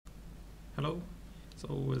Hello, so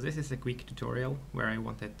this is a quick tutorial where I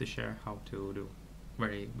wanted to share how to do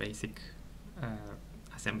very basic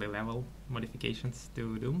assembly level modifications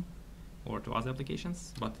to Doom or to other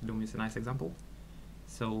applications, but Doom is a nice example.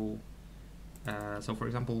 So, for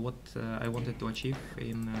example, what I wanted to achieve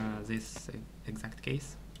in this exact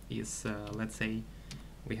case is, let's say,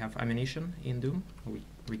 we have ammunition in Doom.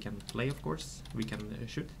 We can play, of course, we can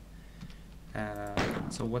shoot.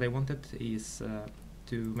 So what I wanted is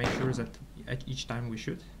to make sure that at each time we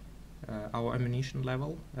shoot, our ammunition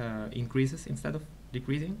level increases instead of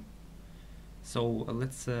decreasing. So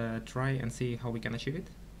let's try and see how we can achieve it.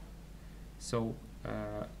 So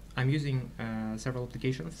I'm using several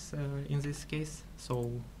applications in this case.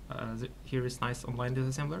 So here is nice online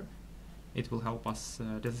disassembler. It will help us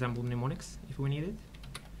disassemble mnemonics if we need it.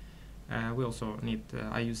 We also need,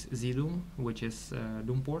 I use ZDoom, which is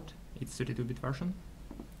Doom port. It's 32-bit version.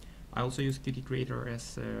 I also use QtCreator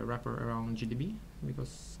as a wrapper around GDB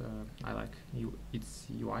because I like its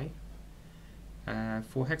UI.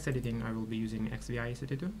 For hex editing, I will be using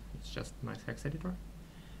XVI32. It's just a nice hex editor.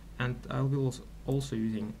 And I will also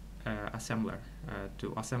using assembler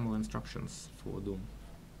to assemble instructions for Doom,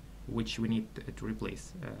 which we need to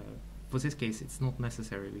replace. For this case, it's not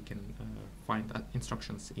necessary. We can find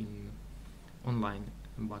instructions in online,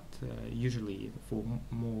 but usually for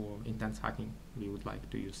more intense hacking, we would like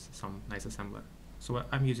to use some nice assembler. So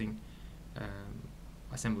I'm using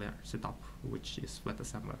assembler setup, which is flat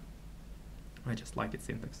assembler. I just like its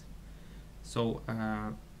syntax. So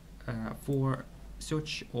for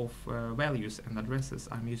search of values and addresses,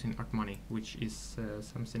 I'm using ArtMoney, which is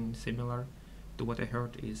something similar to what I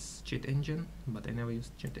heard is cheat engine, but I never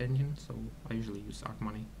used cheat engine, so I usually use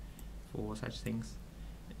ArtMoney for such things.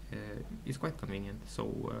 It's quite convenient,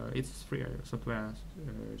 so it's free software,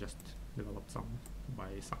 just developed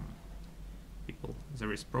by some people.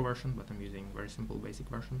 There is pro version, but I'm using very simple basic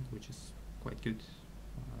version, which is quite good,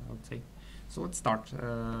 I would say. So let's start.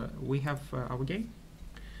 We have our game.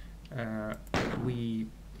 We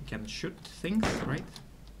can shoot things, right?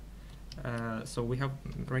 So we have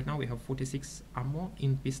right now 46 ammo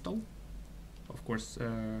in pistol. Of course,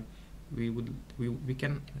 we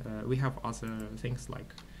have other things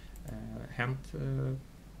like hand, I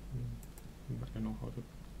don't know how to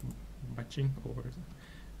batching or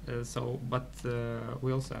but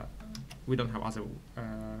we don't have other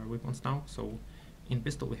weapons now. So in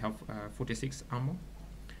pistol we have 46 ammo.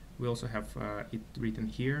 We also have it written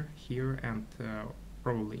here, and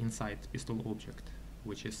probably inside pistol object,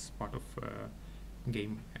 which is part of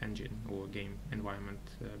game engine or game environment.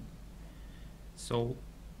 So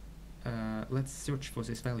let's search for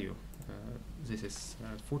this value. This is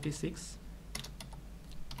 46,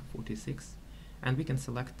 and we can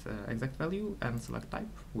select exact value and select type,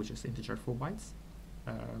 which is integer 4 bytes.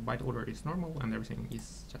 Byte order is normal and everything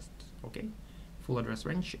is just okay. Full address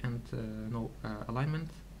range and no alignment.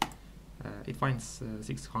 It finds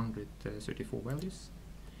 634 values.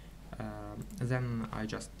 Then I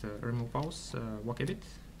just remove pause, walk a bit,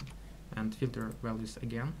 and filter values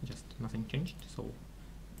again, just nothing changed, so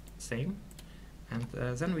same. And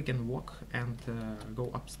then we can walk and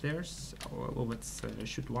go upstairs, or let's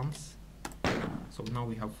shoot once. So now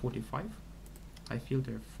we have 45. I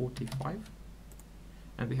filter 45,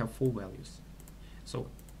 and we have 4 values. So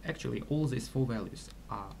actually all these 4 values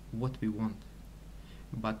are what we want.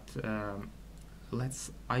 But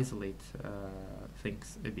let's isolate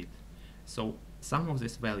things a bit. So some of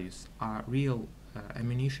these values are real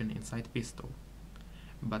ammunition inside pistol,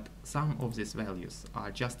 but some of these values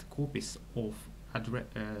are just copies of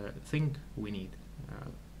thing we need.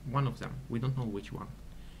 One of them, we don't know which one,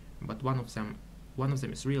 but one of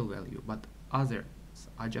them is real value, but others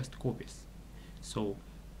are just copies. So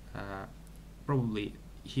probably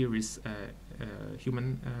here is a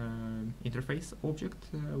human interface object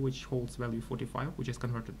which holds value 45, which is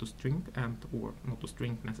converted to string or not to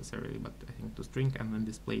string necessarily, but I think to string, and then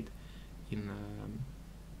displayed in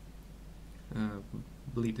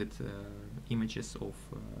bleeded images of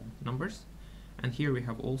numbers. And here we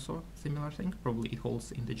have also similar thing. Probably it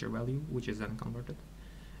holds integer value, which is then converted.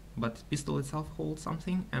 But pistol itself holds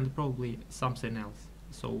something and probably something else.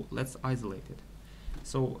 So let's isolate it.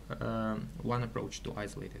 So one approach to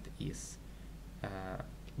isolate it is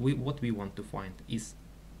what we want to find is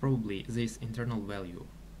probably this internal value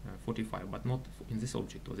 45, but not in this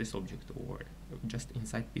object or this object, or just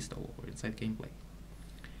inside pistol or inside gameplay.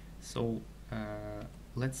 So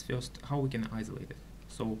let's first how we can isolate it.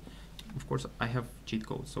 So of course I have cheat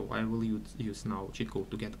code, so I will use now cheat code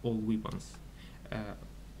to get all weapons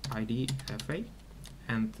ID FA,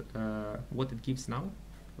 and what it gives now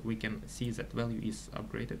we can see that value is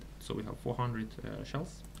upgraded. So we have 400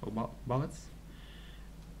 shells or bullets.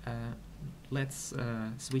 Let's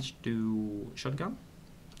switch to shotgun.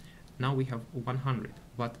 Now we have 100,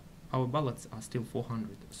 but our bullets are still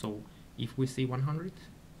 400. So if we see 100,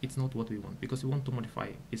 it's not what we want, because we want to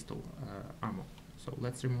modify pistol ammo. So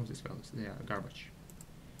let's remove these values, they are garbage.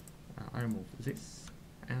 I remove this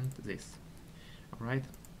and this. Alright,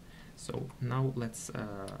 so now let's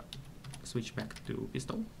switch back to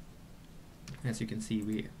pistol. As you can see,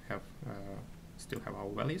 we have still have our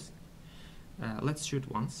values. Let's shoot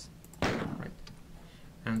once, right?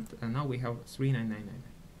 And now we have 3999.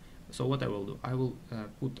 So what I will do, I will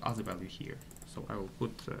put other value here. So I will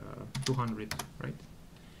put 200, right?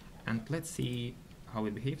 And let's see how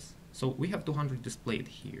it behaves. So we have 200 displayed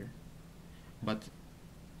here,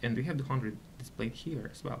 and we have 200 displayed here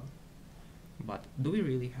as well. But do we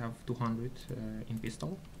really have 200 in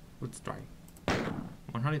pistol? Let's try.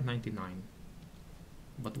 199.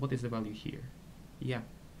 But what is the value here? Yeah,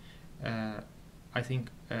 I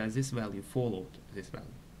think this value followed this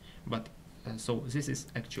value. But so this is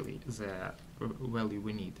actually the value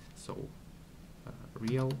we need. So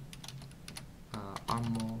real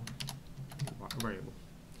ammo variable.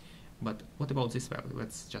 But what about this value?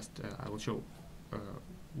 Let's just, I will show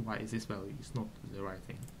why this value is not the right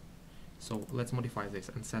thing. So let's modify this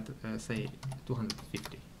and set, say,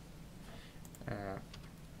 250.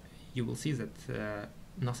 You will see that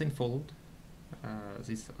nothing followed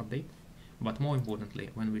this update, but more importantly,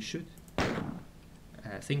 when we shoot,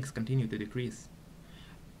 things continue to decrease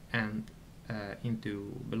and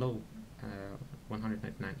into below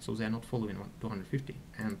 199, so they are not following 250,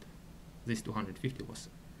 and this 250 was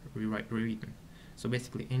rewritten. So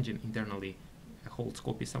basically engine internally holds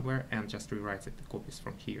copies somewhere and just rewrites it, copies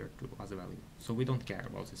from here to other value. So we don't care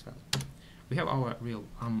about this value. We have our real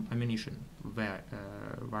ammunition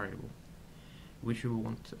variable, which we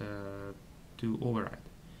want to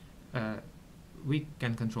override. We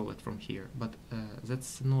can control it from here, but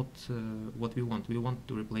that's not what we want. We want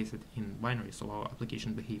to replace it in binary, so our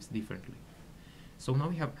application behaves differently. So now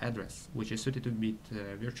we have address, which is 32-bit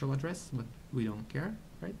virtual address, but we don't care,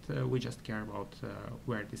 right? We just care about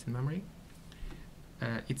where it is in memory.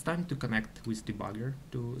 It's time to connect with debugger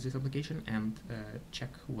to this application and check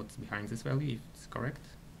what's behind this value, if it's correct.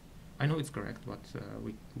 I know it's correct, but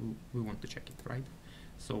we want to check it, right?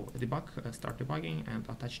 So debug, start debugging, and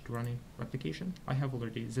attach to running application. I have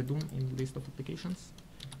already ZDoom in the list of applications.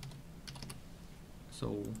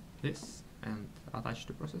 So this, and attach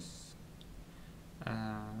to process.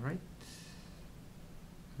 Right.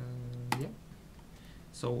 Yeah.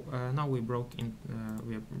 So now we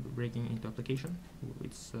we are breaking into application.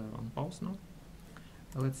 It's on pause now.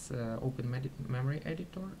 Let's open memory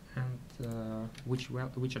editor, and which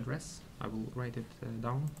address, I will write it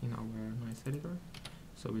down in our nice editor.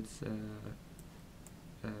 So it's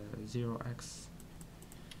 0x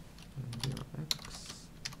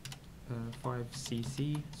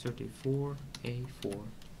 5cc 34a4.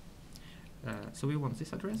 So we want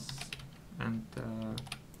this address, and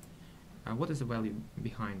what is the value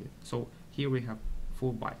behind it? So here we have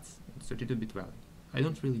 4 bytes, 32-bit value. I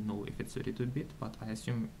don't really know if it's 32-bit, but I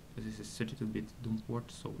assume this is 32-bit Doom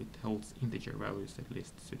port, so it holds integer values, at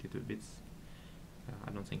least 32 bits.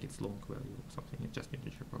 I don't think it's long value or something, it's just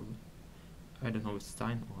integer probably. I don't know if it's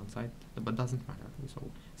signed or unsigned, but doesn't matter.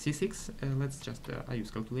 So C6, let's just, I use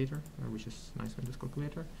calculator, which is nice Windows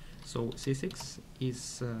calculator. So C6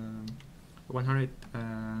 is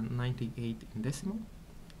 198 in decimal,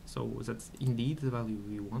 so that's indeed the value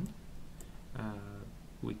we want.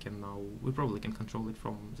 We probably can control it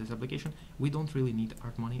from this application. We don't really need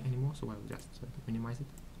ArtMoney anymore, so I'll just minimize it.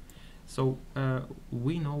 So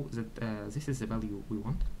we know that this is the value we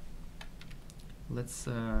want. Let's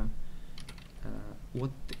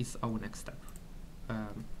what is our next step?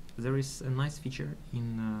 There is a nice feature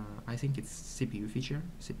in I think it's CPU feature.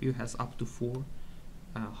 CPU has up to 4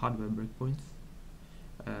 hardware breakpoints,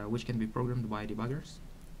 which can be programmed by debuggers.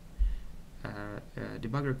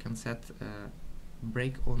 Debugger can set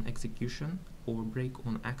break on execution or break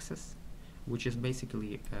on access, which is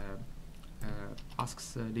basically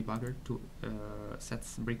asks debugger to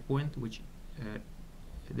sets breakpoint, which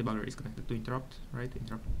debugger is connected to interrupt, right?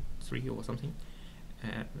 Interrupt 3 or something.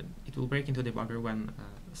 It will break into debugger when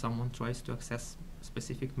someone tries to access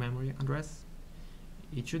specific memory address.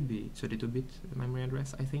 It should be 32-bit memory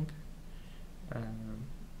address, I think.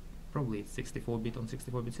 Probably it's 64-bit on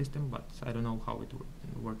 64-bit system, but I don't know how it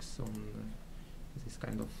works on this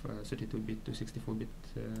kind of 32-bit to 64-bit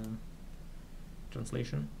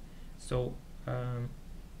translation. So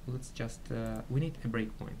let's just, we need a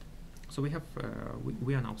breakpoint. So we have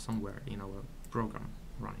we are now somewhere in our program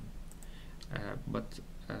running, but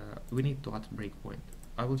we need to add breakpoint.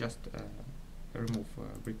 I will just remove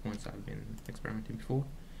breakpoints I've been experimenting before.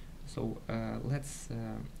 So let's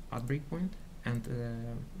add breakpoint, and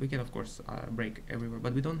we can of course break everywhere,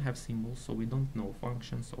 but we don't have symbols, so we don't know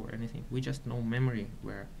functions or anything. We just know memory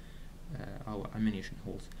where our ammunition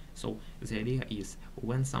holds. So the idea is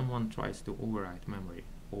when someone tries to overwrite memory,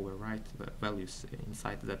 overwrite the values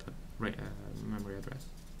inside that memory address,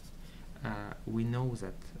 we know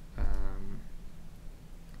that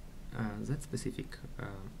that specific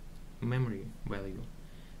memory value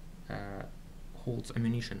holds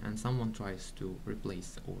ammunition, and someone tries to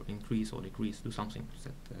replace or increase or decrease, do something to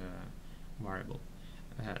that variable.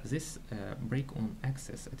 This break on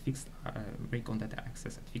access at fixed break on data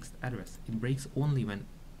access at fixed address, it breaks only when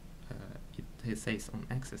it says on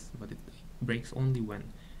access, but it breaks only when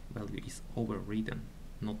value is overridden,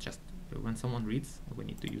 not just when someone reads. We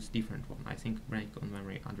need to use different one. I think break on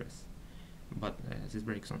memory address, but this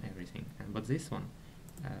breaks on everything. But this one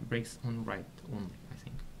breaks on write only, I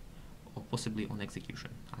think, or possibly on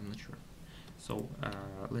execution. I'm not sure. So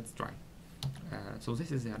let's try. So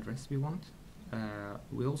this is the address we want.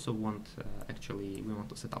 We also want actually we want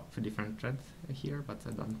to set up a different thread here, but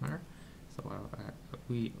that doesn't matter. So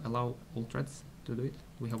we allow all threads to do it.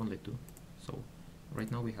 We have only 2. So right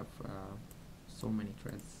now we have so many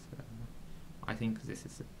threads. I think this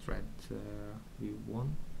is a thread we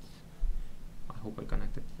want. I hope I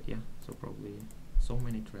connected. Yeah, so probably so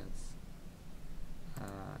many threads.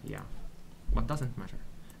 Yeah, but doesn't matter.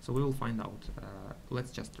 So we will find out.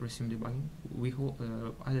 Let's just resume debugging. We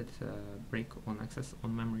added break on access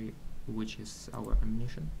on memory, which is our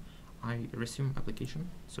ammunition. I resume application,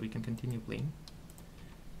 so we can continue playing.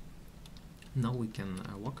 Now we can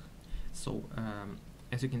walk. So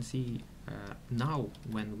as you can see, now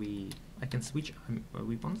when I can switch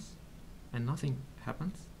weapons, and nothing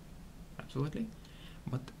happens, absolutely.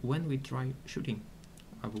 But when we try shooting,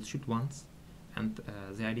 I will shoot once, and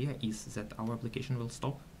the idea is that our application will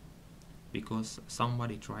stop because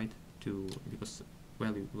somebody tried to, because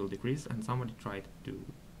value will decrease, and somebody tried to,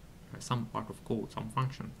 some part of code, some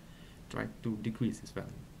function, tried to decrease this value.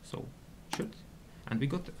 So shoot, and we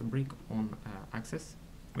got a break on access.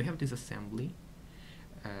 We have this assembly.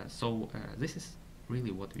 So this is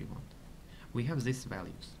really what we want. We have these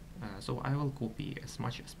values. So I will copy as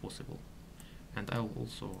much as possible, and I will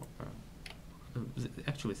also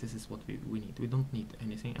actually this is what we need. We don't need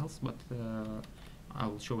anything else, but I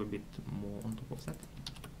will show a bit more on top of that.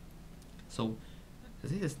 So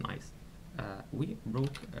this is nice. We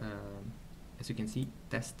broke, as you can see,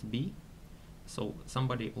 test B. So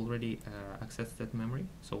somebody already accessed that memory.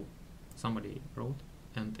 So somebody wrote,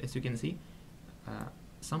 and as you can see,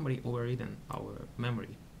 somebody overridden our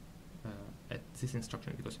memory at this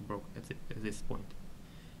instruction because it broke at this point.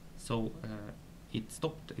 So it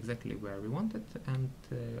stopped exactly where we wanted, and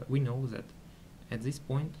we know that at this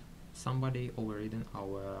point somebody overridden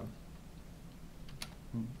our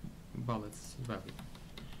bullets value.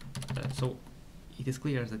 So it is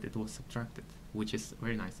clear that it was subtracted, which is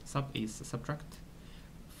very nice. Sub is subtract.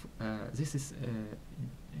 This is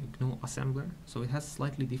GNU assembler, so it has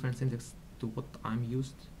slightly different syntax to what I'm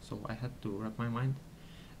used, so I had to wrap my mind.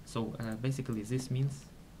 So basically this means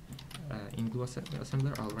in GNU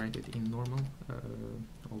assembler I'll write it in normal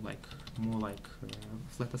or like more like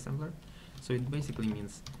flat assembler. So it basically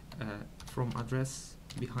means from address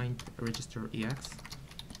behind register EX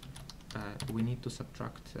we need to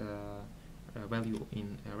subtract value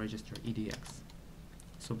in register EDX.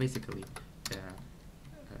 So basically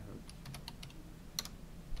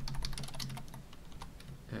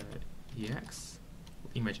EX,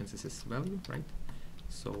 imagine this is value, right?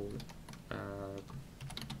 So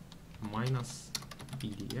minus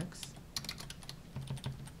EDX,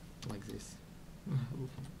 like this.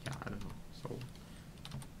 Yeah, I don't know. So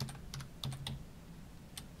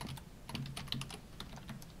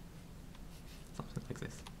something like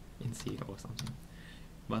this in C or something.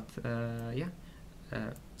 But yeah.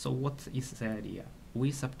 So what is the idea?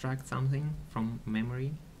 We subtract something from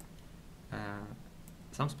memory,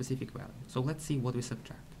 some specific value. So let's see what we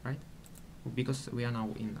subtract, right? Because we are now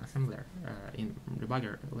in assembler, in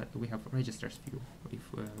debugger, we have registers view. If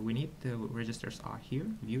we need, the registers are here,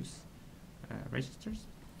 views, registers.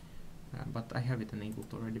 But I have it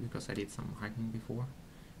enabled already because I did some hacking before.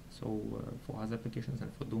 So for other applications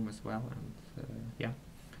and for Doom as well, and yeah.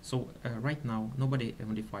 So right now nobody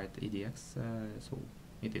modified EDX, so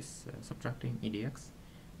it is subtracting EDX,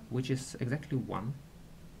 which is exactly 1.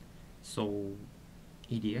 So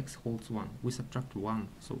EDX holds 1. We subtract 1,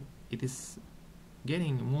 so it is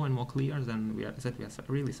getting more and more clear than we are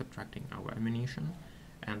really subtracting our ammunition,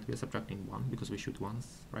 and we are subtracting 1 because we shoot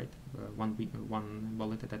once, right? One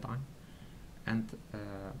bullet at a time. And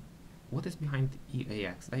what is behind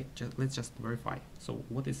EAX? Let's just verify. So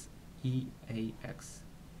what is EAX?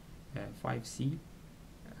 5C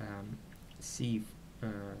C3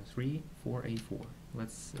 4A4.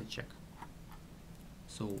 Let's check.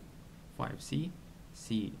 So 5C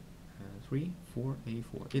C3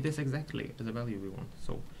 4A4. It is exactly the value we want.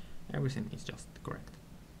 So everything is just correct.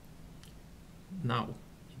 Now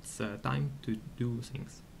it's time to do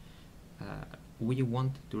things. We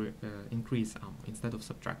want to increase ammo instead of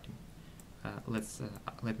subtracting.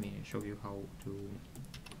 Let me show you how to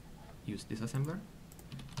use disassembler.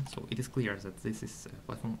 So it is clear that this is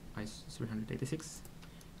platform IS-386.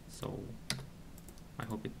 So I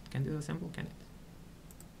hope it can disassemble. Can it?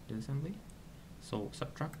 Disassembly. So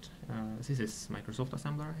subtract. This is Microsoft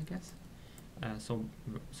assembler, I guess. So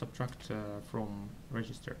subtract from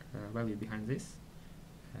register value behind this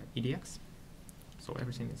EDX. So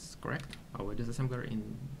everything is correct. Our disassembler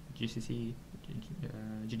in GCC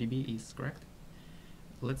GDB is correct.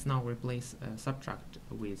 Let's now replace subtract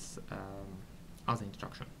with other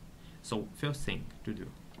instruction. So first thing to do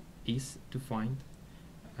is to find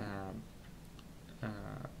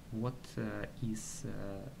what is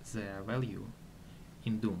the value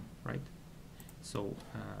in Doom, right? So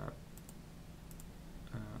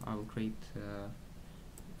I will create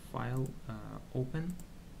file open,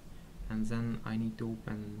 and then I need to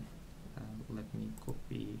open, let me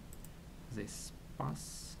copy this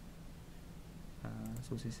path.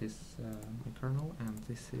 So this is my kernel, and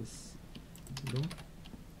this is Doom.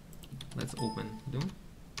 Let's open Doom.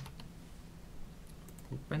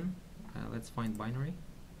 Open. Let's find binary.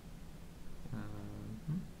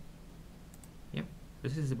 Yep,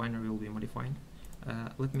 this is the binary we'll be modifying.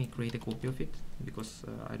 Let me create a copy of it because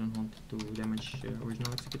I don't want to damage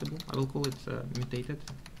original executable. I will call it mutated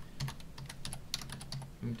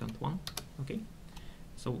mutant1. Okay,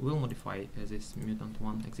 so we'll modify this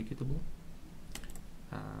mutant1 executable.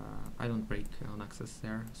 I don't break on access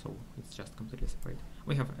there, so it's just completely separate.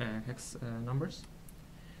 We have hex numbers.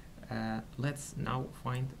 Let's now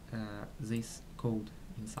find this code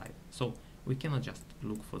inside. So we cannot just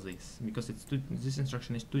look for this because this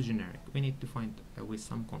instruction is too generic. We need to find with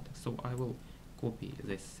some context. So I will copy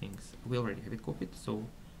these things. We already have it copied, so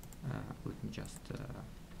let me just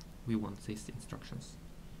we want these instructions.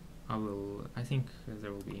 I think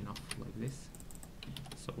there will be enough like this.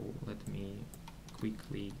 So let me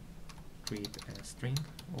quickly create a string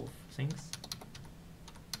of things.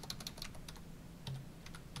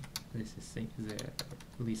 This is the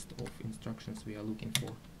list of instructions we are looking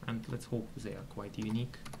for, and let's hope they are quite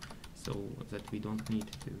unique so that we don't need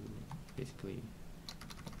to basically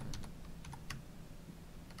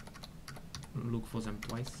look for them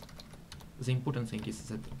twice. The important thing is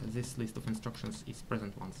that this list of instructions is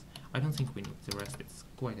present once. I don't think we need the rest, it's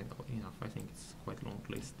quite enough. I think it's quite a long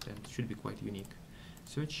list and should be quite unique.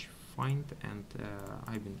 Search, find, and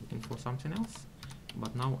I've been looking for something else,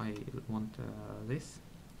 but now I want this,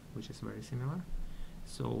 which is very similar.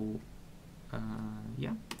 So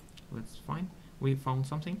yeah, let's find. We found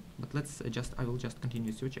something, but let's I will just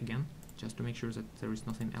continue search again, just to make sure that there is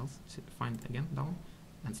nothing else. Find again down,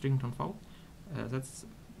 and string found. That's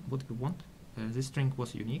what we want. This string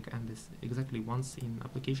was unique and is exactly once in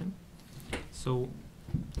application. So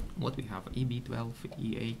what we have, EB12,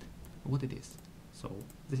 E8, what it is. So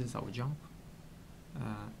this is our jump,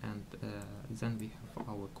 and then we have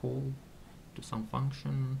our call to some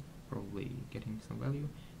function, probably getting some value.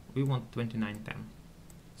 We want 2910.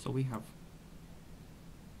 So we have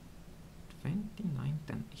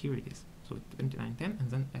 2910. Here it is. So 2910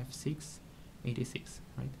 and then F686,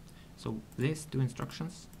 right? So these two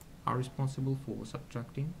instructions are responsible for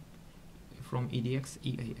subtracting from EDX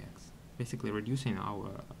EAX, basically reducing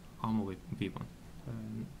our armor weapon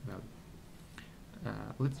value.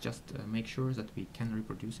 Let's just make sure that we can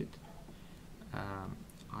reproduce it.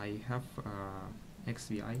 I have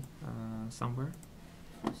XVI somewhere,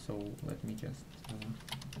 so let me just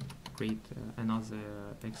create another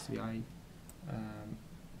XVI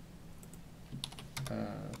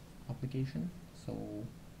application. So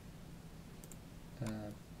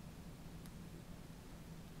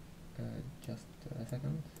just a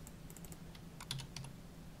second.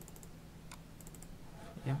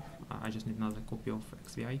 Yeah, I just need another copy of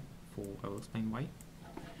XVI. I will explain why.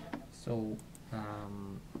 So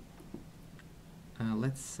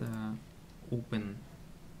let's open.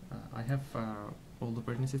 I have old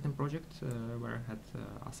operating system project where I had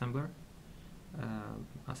assembler.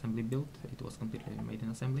 assembly build. It was completely made in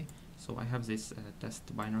assembly. So I have this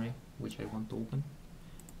test binary which I want to open.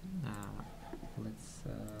 Let's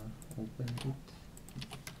open it.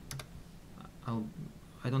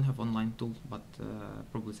 I don't have online tools, but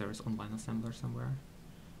probably there is online assembler somewhere.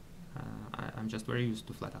 I'm just very used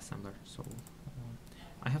to flat assembler, so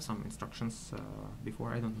I have some instructions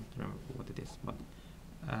before. I don't remember what it is, but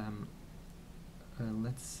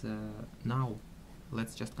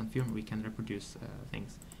let's just confirm we can reproduce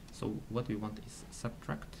things. So what we want is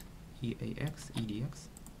subtract EAX EDX.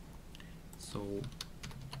 So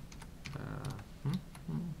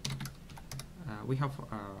we have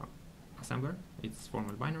assembler. It's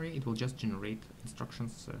formal binary. It will just generate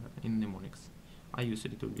instructions in mnemonics. I use a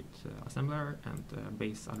little bit assembler, and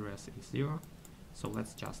base address is 0. So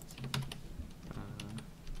let's just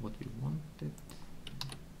what we wanted,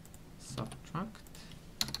 subtract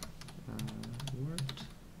word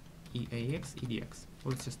EAX EDX.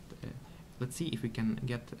 Let's just let's see if we can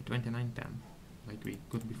get 2910 like we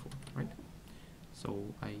could before, right?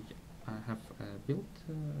 So I have built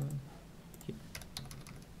here,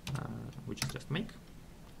 which is just make,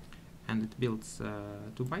 and it builds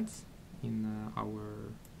 2 bytes in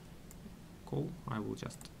our call. I will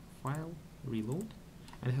just file reload,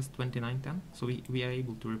 and it has 2910, so we are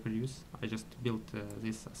able to reproduce. I just built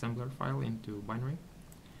this assembler file into binary.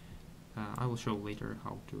 I will show later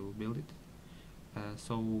how to build it.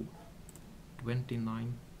 So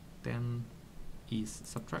 2910 is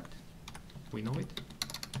subtract, we know it,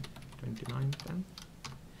 2910,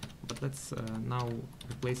 but let's now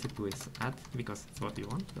replace it with add, because it's what we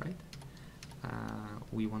want, right?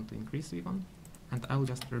 We want to increase v1, and I'll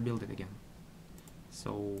just rebuild it again.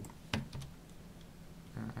 So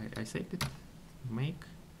I saved it, make,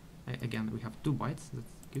 again we have 2 bytes,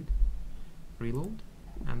 that's good, reload,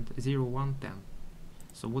 and 0110.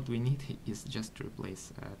 So what we need is just to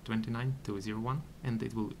replace 29 to 01, and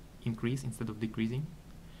it will increase instead of decreasing.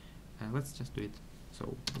 Let's just do it.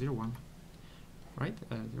 So 01, right?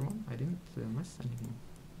 01, I didn't mess anything.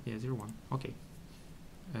 Yeah, 01, okay.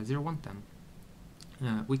 0110.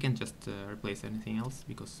 We can just replace anything else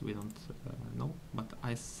because we don't know, but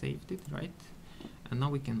I saved it, right? And now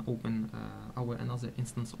we can open our another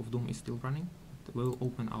instance of Doom is still running. We'll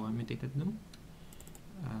open our mutated Doom.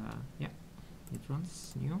 Yeah, it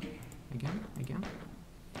runs new again.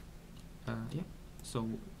 Yeah, so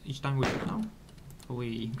each time we hit now,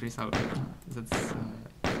 we increase our that's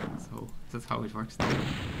so that's how it works now.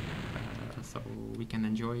 So we can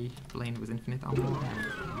enjoy playing with infinite ammo and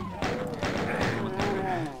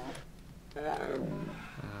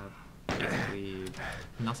basically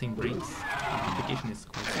nothing breaks. The application is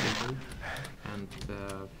quite stable, and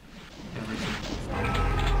everything is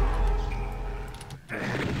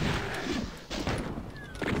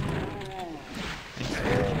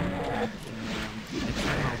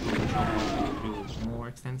do more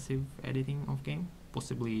extensive editing of game,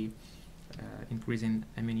 possibly increasing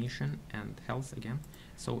ammunition and health again.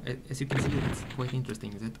 So as you can see, it's quite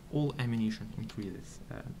interesting that all ammunition increases,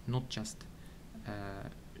 not just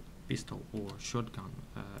pistol or shotgun,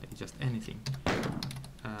 it's just anything.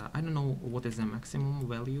 I don't know what is the maximum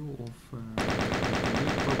value of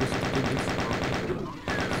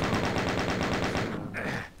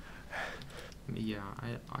yeah,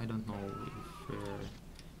 I don't know if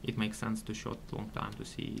it makes sense to shot long time to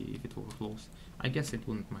see if it overflows. I guess it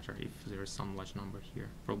wouldn't matter if there is some large number here.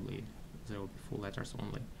 Probably there will be full letters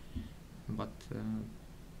only, but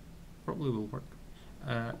probably will work.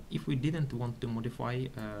 If we didn't want to modify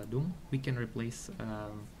Doom, we can replace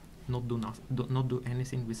not do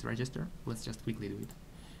anything with register. Let's just quickly do it.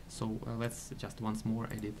 So let's just once more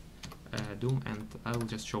edit Doom, and I will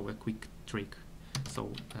just show a quick trick.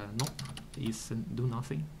 So not is do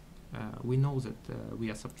nothing. We know that we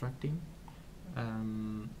are subtracting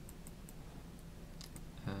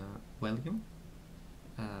value.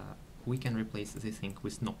 We can replace this thing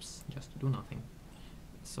with nops, just do nothing.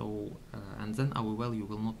 So and then our value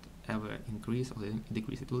will not ever increase or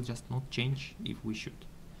decrease. It will just not change if we should.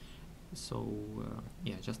 So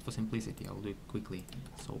yeah, just for simplicity, I'll do it quickly.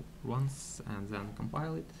 So once and then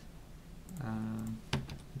compile it.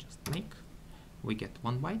 Just make. We get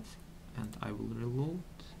 1 byte, and I will reload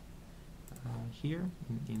here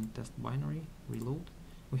in test binary reload.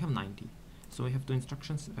 We have 90. So we have 2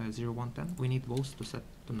 instructions, 0, 1, 10. We need both to set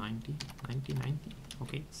to 90, 90, 90.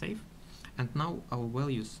 Okay, save. And now our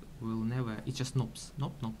values will never, it's just nops,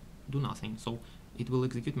 nop, do nothing. So it will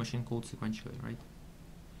execute machine code sequentially, right?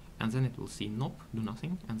 And then it will see nop, do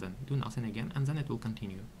nothing, and then do nothing again, and then it will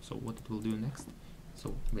continue. So what it will do next,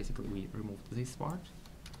 so basically we removed this part,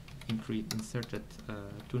 inserted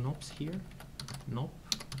 2 nops here, nope,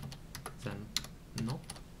 then nope.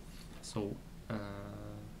 So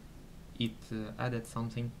it added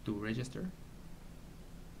something to register.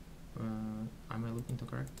 Am I looking to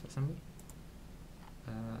correct assembly?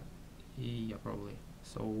 Yeah, probably.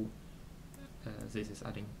 So this is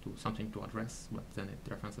adding to something to address, but then it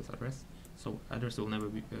references address. So address will never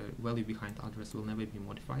be value behind address will never be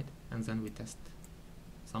modified, and then we test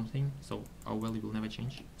something, so our value will never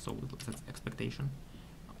change. So that's expectation.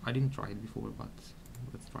 I didn't try it before, but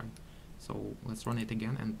let's try. So let's run it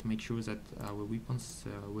again and make sure that our weapons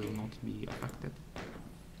will not be affected.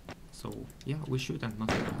 So yeah, we shoot and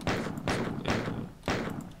nothing happens. So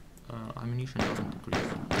ammunition doesn't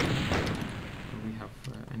decrease. We have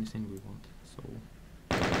anything we want. So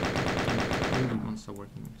all weapons are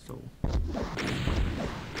working. So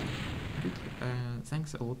good.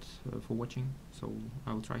 Thanks a lot for watching. So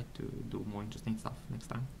I will try to do more interesting stuff next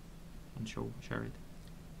time and share it.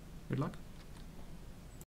 Good luck.